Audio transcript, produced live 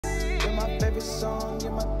favorite song,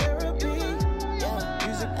 you're my therapy. Yeah,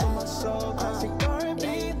 music for my soul, classic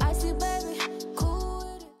R&B. I see, baby, cool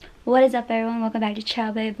with it. What is up, everyone? Welcome back to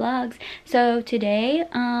ChowBabieVlogs. So today,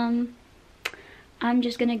 I'm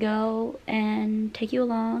just gonna go and take you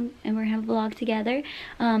along, and we're gonna have a vlog together.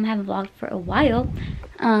 I haven't vlogged for a while.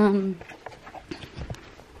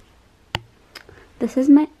 This is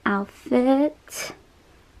my outfit.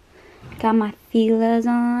 Got my Fila's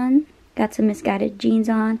on. Got some misguided jeans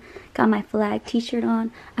on. Got my flag t-shirt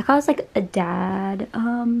on. I call this like a dad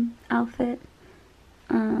outfit.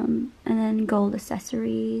 And then gold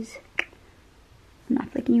accessories. I'm not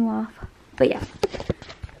flicking you off, but yeah.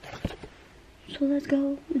 So let's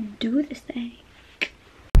go do this thing.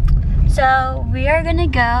 So we're gonna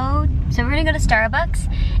go to Starbucks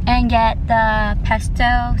and get the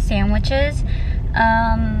pesto sandwiches.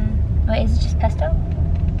 Wait, is it just pesto?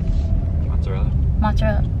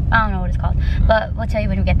 Mozzarella. I don't know what it's called, but we'll tell you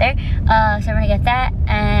when we get there. So we're gonna get that,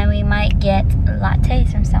 and we might get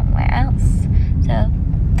lattes from somewhere else. So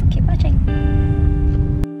keep watching.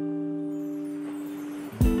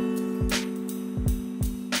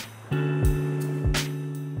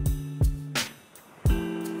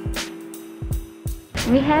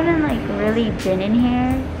 We haven't like really been in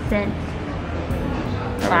here since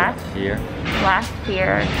last year,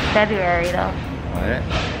 February though. What?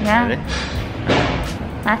 Yeah. Really?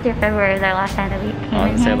 Last year, February was our last time that we came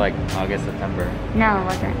in Say here. like August, September. No, it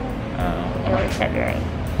wasn't. It was February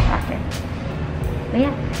last year. But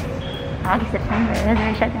yeah, August, September, it was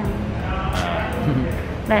very shut down.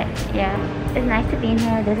 But yeah, it's nice to be in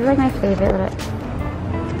here. This is like my favorite little,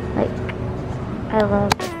 like, I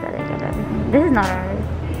love the aesthetic of everything. This is not ours.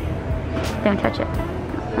 Don't touch it.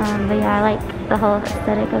 But yeah, I like the whole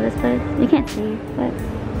aesthetic of this place. You can't see, but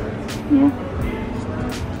yeah.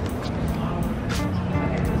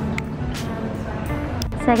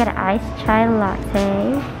 So I got an iced chai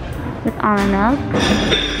latte with almond milk.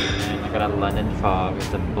 And I got a London fog.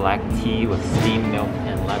 It's a black tea with steamed milk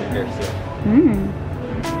and lavender syrup. Yum.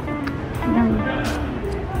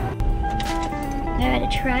 Now I had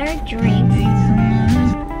to try our drinks.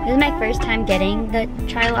 This is my first time getting the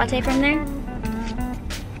chai latte from there.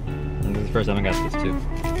 And this is the first time I got this too.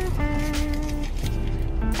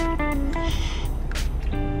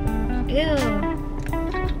 Ew.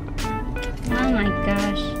 Oh my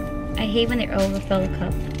gosh. I hate when they overfill the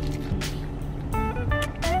cup.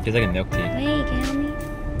 Feels like a milk tea. Wait, can you help me?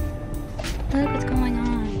 Look what's going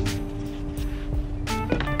on.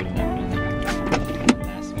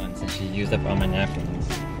 Last one since she used up all my napkins.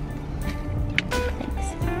 Thanks.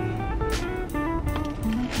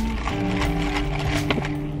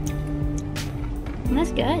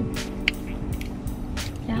 That's good.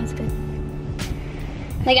 Yeah, that's good.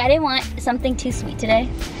 Like, I didn't want something too sweet today.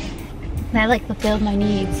 That like fulfilled my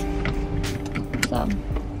needs. So,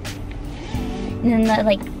 and then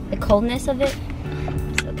the coldness of it,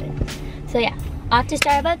 so good. So yeah, off to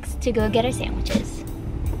Starbucks to go get our sandwiches.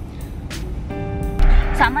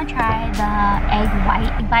 So I'm gonna try the egg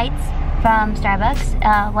white bites from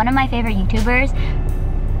Starbucks. One of my favorite YouTubers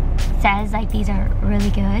says like these are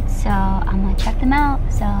really good, so I'm gonna check them out.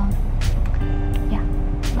 So yeah,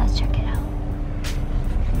 let's check it out.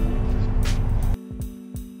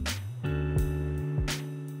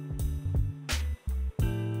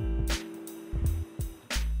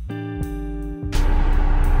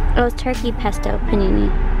 Oh, it's turkey pesto panini.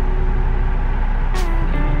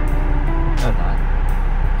 No, it's not.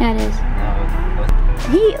 Yeah, it is. No,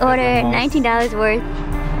 He ordered $19 worth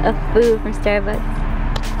of food from Starbucks.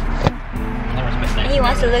 And he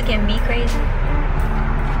wants to look at me crazy.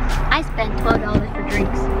 I spent $12 for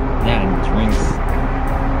drinks. Yeah, drinks.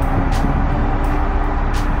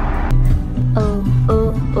 Oh,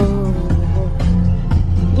 oh, oh.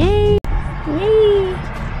 Yay! Yay!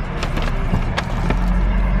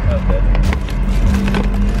 Okay.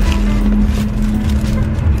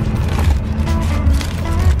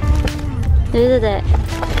 Those are the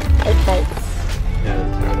egg bites. Yeah,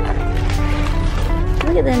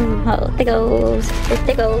 Look at them. Oh, thickos. They're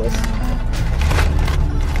thickos.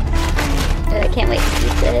 I can't wait to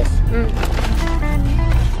eat this.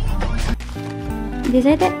 These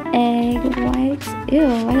are the egg whites. Ew,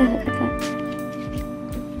 why does it look like that?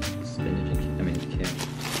 spinach and kale.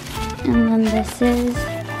 And then this is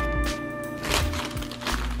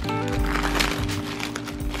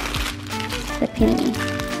the panini.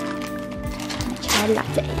 Chai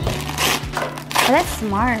latte. Oh, that's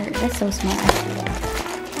smart. That's so smart.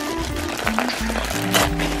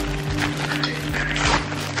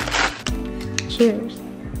 Cheers.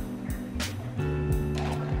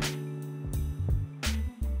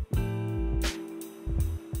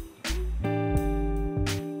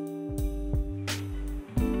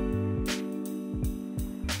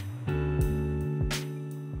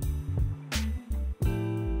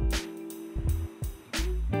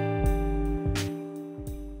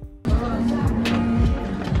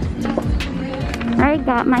 I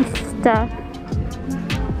got my stuff.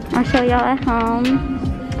 I'll show y'all at home.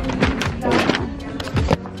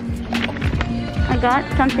 I got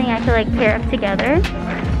something I could like pair up together.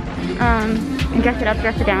 And dress it up,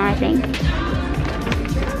 dress it down, I think.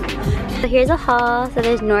 So here's a haul. So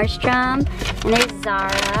there's Nordstrom and there's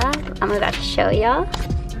Zara. I'm about to show y'all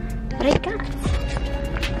what I got.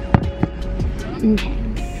 Okay.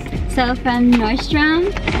 So from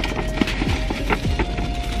Nordstrom,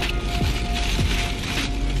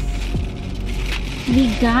 we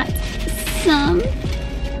got some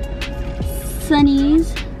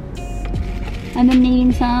sunnies. I've been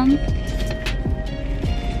needing some.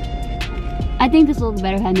 I think this will look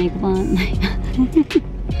better if I had makeup on.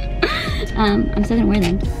 I'm still gonna wear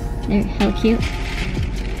them. They're hella cute.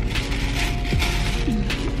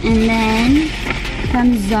 And then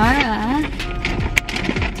from Zara,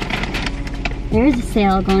 there is a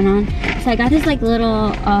sale going on. So I got this like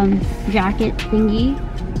little jacket thingy.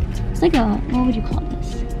 It's like a, what would you call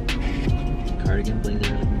this? Cardigan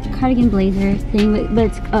blazer. Cardigan blazer thing, but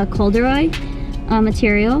it's a corduroy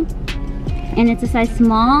material. And it's a size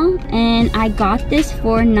small, and I got this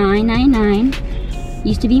for $9.99.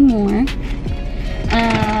 Used to be more.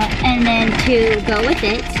 And then to go with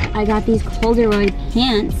it, I got these corduroy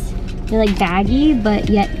pants. They're like baggy, but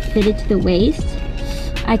yet fitted to the waist.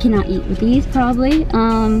 I cannot eat with these probably.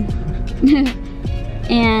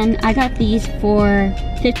 And I got these for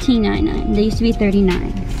 $15.99. They used to be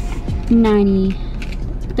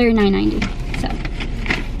 $39.90. So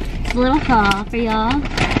it's a little haul for y'all.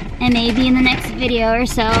 And maybe in the next video or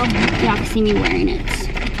so, y'all can see me wearing it.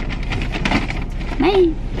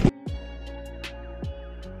 Bye.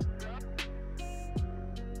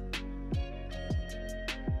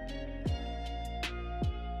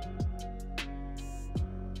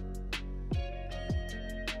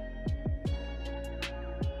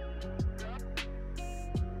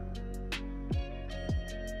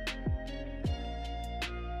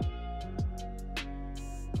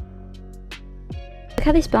 Look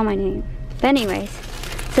how they spell my name. But anyways,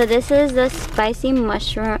 so this is the spicy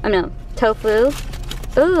mushroom, oh no, tofu.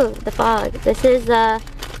 Ooh, the fog. This is the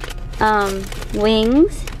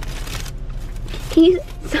wings. Can you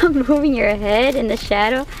stop moving your head in the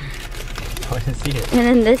shadow? I want to see it. And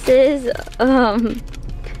then this is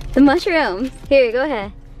the mushrooms. Here, go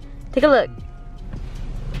ahead. Take a look.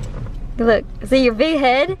 Look, see your big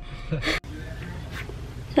head?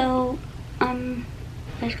 So, I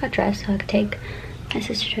just got dressed so I could take my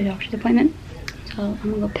sister to a doctor's appointment. So I'm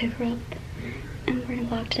gonna go pick her up and we're gonna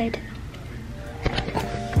vlog today too.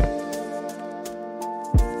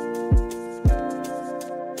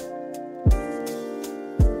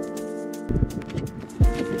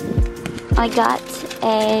 I got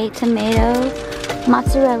a tomato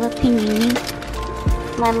mozzarella panini.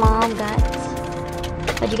 My mom got,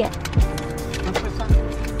 what'd you get? A croissant.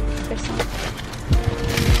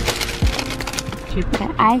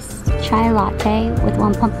 Got iced chai latte with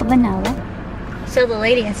 1 pump of vanilla. So the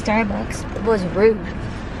lady at Starbucks was rude.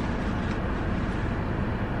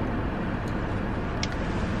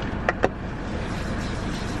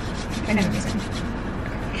 For no reason.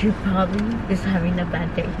 She probably is having a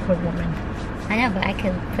bad day for woman. I know, but I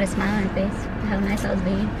could put a smile on her face. How nice I was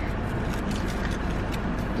being.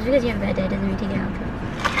 Just because you have a bad day doesn't mean you take it out.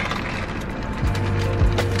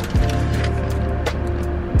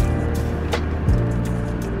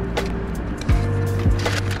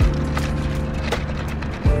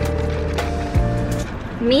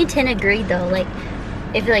 Me and Tin agreed though, like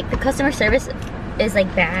if like the customer service is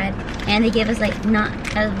like bad and they give us like not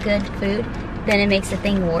as good food, then it makes the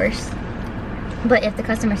thing worse. But if the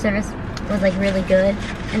customer service was like really good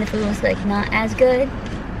and the food was like not as good,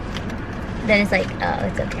 then it's like, oh,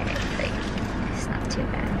 it's okay. Like, it's not too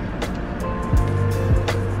bad.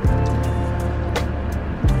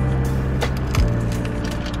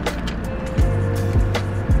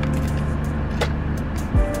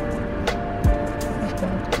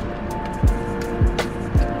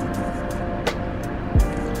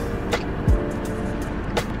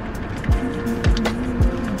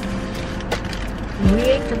 We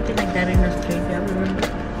ate something like that in Australia, remember?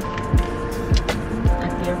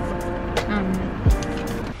 At the airport.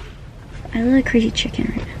 I love a crazy chicken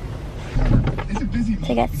right now.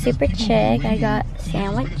 So I got super chick. I got a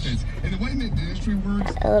sandwich,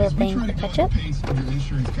 a little thing for ketchup.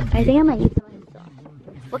 I think I might need some of this sauce.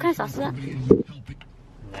 What kind of sauce is that?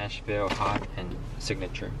 Nashville hot and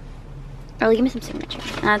signature. Oh, give me some signature.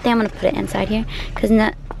 I think I'm gonna put it inside here because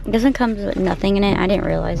this one comes with nothing in it. I didn't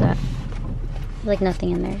realize that. There's like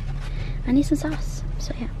nothing in there. I need some sauce.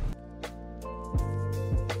 So yeah.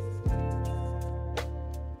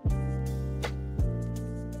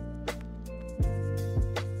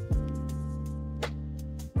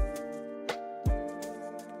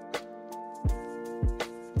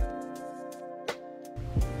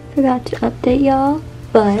 forgot to update y'all,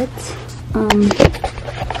 but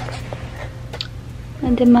I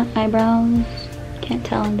did my eyebrows. Can't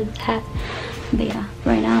tell under this hat. But yeah,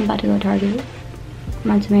 right now I'm about to go to Target,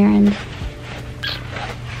 run some errands,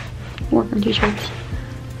 work on t-shirts.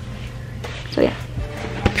 So yeah,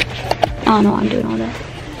 I don't know why I'm doing all that.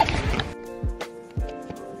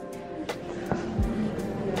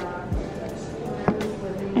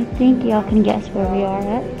 I think y'all can guess where we are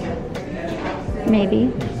at.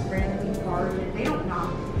 Maybe.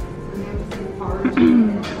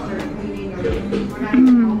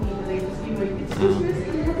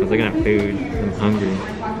 I was looking at food. I'm hungry.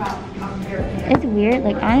 It's weird.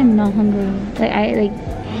 Like I am not hungry.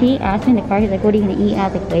 He asked me in the car. He's like, "What are you gonna eat?" And I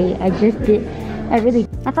was like, "Wait, I just did. I really."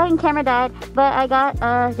 My fucking camera died, but I got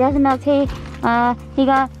jasmine milk tea. He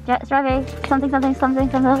got strawberry something.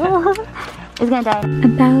 It's gonna die.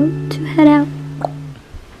 About to head out.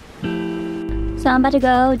 So I'm about to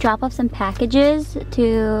go drop off some packages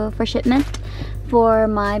for shipment for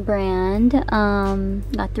my brand.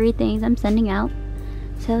 Got 3 things I'm sending out.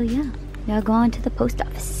 So yeah, y'all going to the post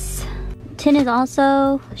office. Tin is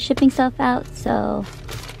also shipping stuff out, so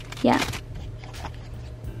yeah.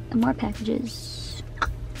 And more packages.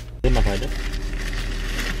 Yeah.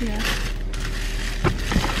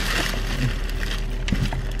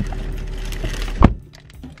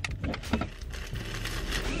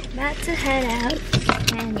 About to head out,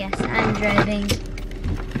 and yes, I'm driving.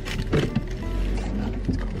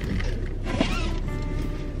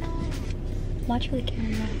 Watch for the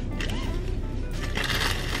camera.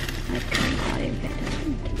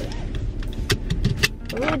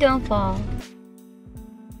 Ooh, don't fall.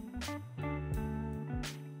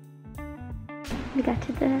 We got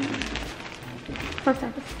to the post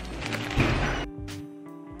office.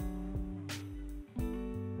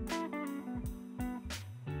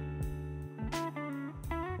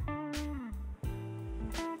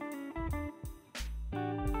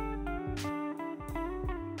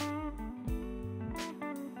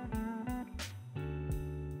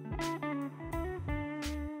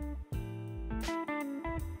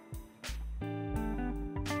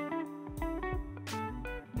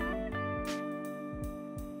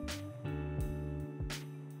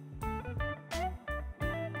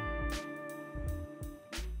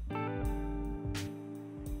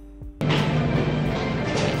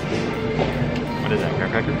 What is that,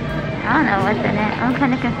 firecracker? I don't know what's in it. I'm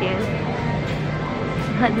kind of confused.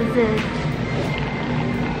 What this is.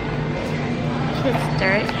 Should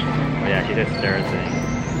stir it. Oh yeah, she just stir thing.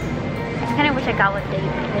 I kind of wish I got what they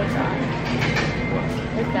got.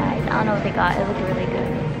 This guys, I don't know what they got. It looked really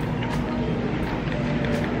good.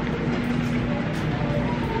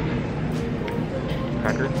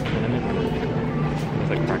 Cracker? Looks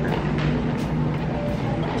like cracker.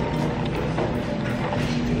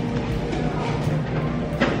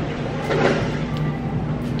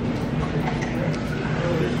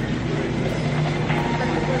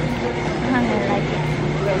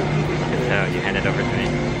 You hand it over to me.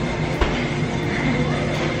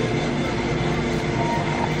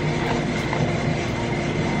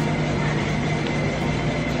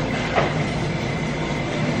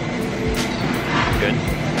 Good.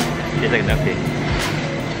 Tastes like milk tea.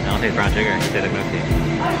 I don't taste brown sugar. It tastes like milk tea.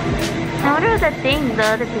 I wonder what that thing the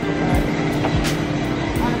other people got.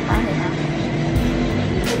 I want to find it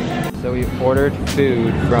now. So we ordered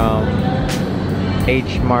food from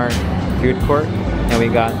H Mart Food Court. And we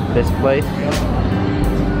got this place.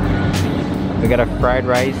 We got a fried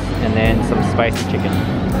rice and then some spicy chicken.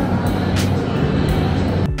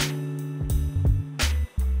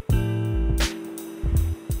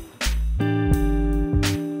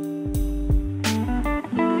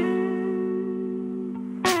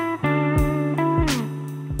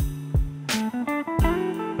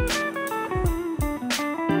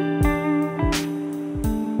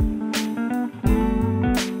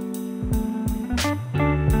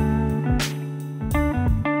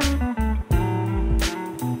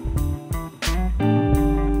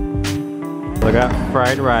 We got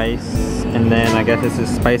fried rice, and then I guess this is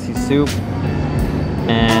spicy soup,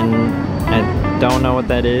 and I don't know what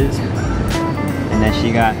that is. And then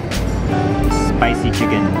she got spicy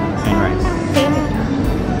chicken and rice.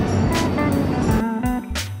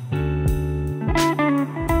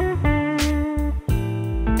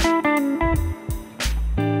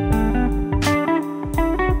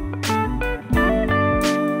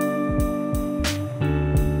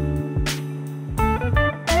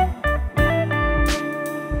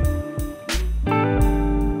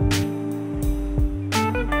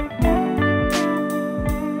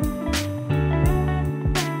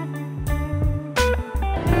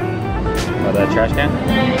 That trash trash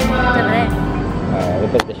can? It's over there. We'll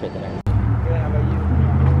put this right there. Good, how about you?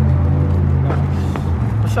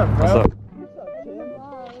 What's up, bro? What's up?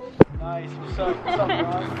 Nice, what's up, bro?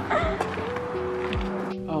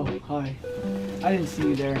 Oh, hi. I didn't see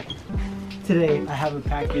you there. Today, I have a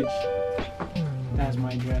package. That's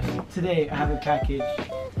my address. Today, I have a package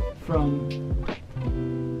from...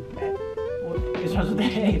 It starts with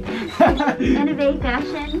A. Innovate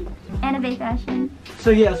Fashion. So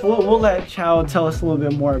yes, we'll let Chow tell us a little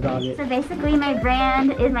bit more about it. So basically my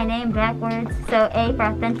brand is my name backwards. So A for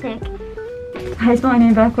authentic. I spell my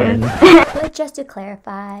name backwards. But just to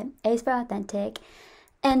clarify, A is for authentic,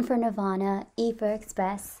 N for Nirvana, E for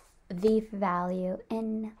express, V for value,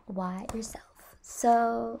 and Y yourself.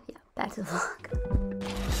 So yeah, back to the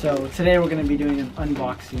vlog. So today we're going to be doing an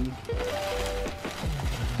unboxing.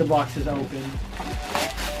 The box is open.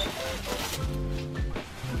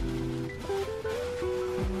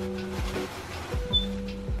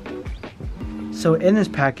 So in this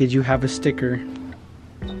package you have a sticker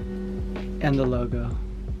and the logo.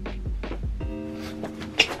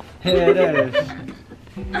 Here it is.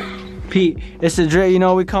 Pete, it's the Dre, you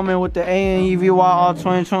know we come in with the ANEVY all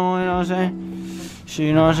 2020, you know what I'm saying? So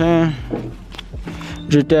you know what I'm saying?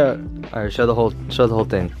 Just that. Alright, show the whole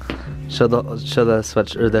thing. Show the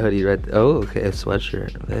sweatshirt or the hoodie right. Oh, okay, a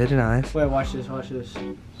sweatshirt. Very nice. Wait, watch this.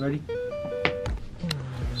 Ready?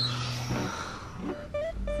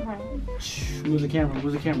 Move the camera.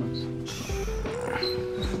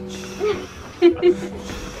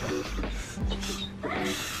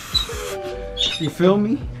 You feel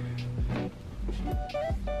me?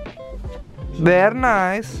 Very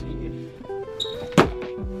nice.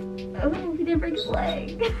 Oh, he didn't break his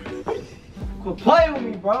leg. Quit playing with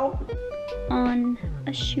me, bro. On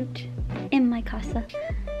a shoot in my casa.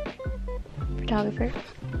 Photographer.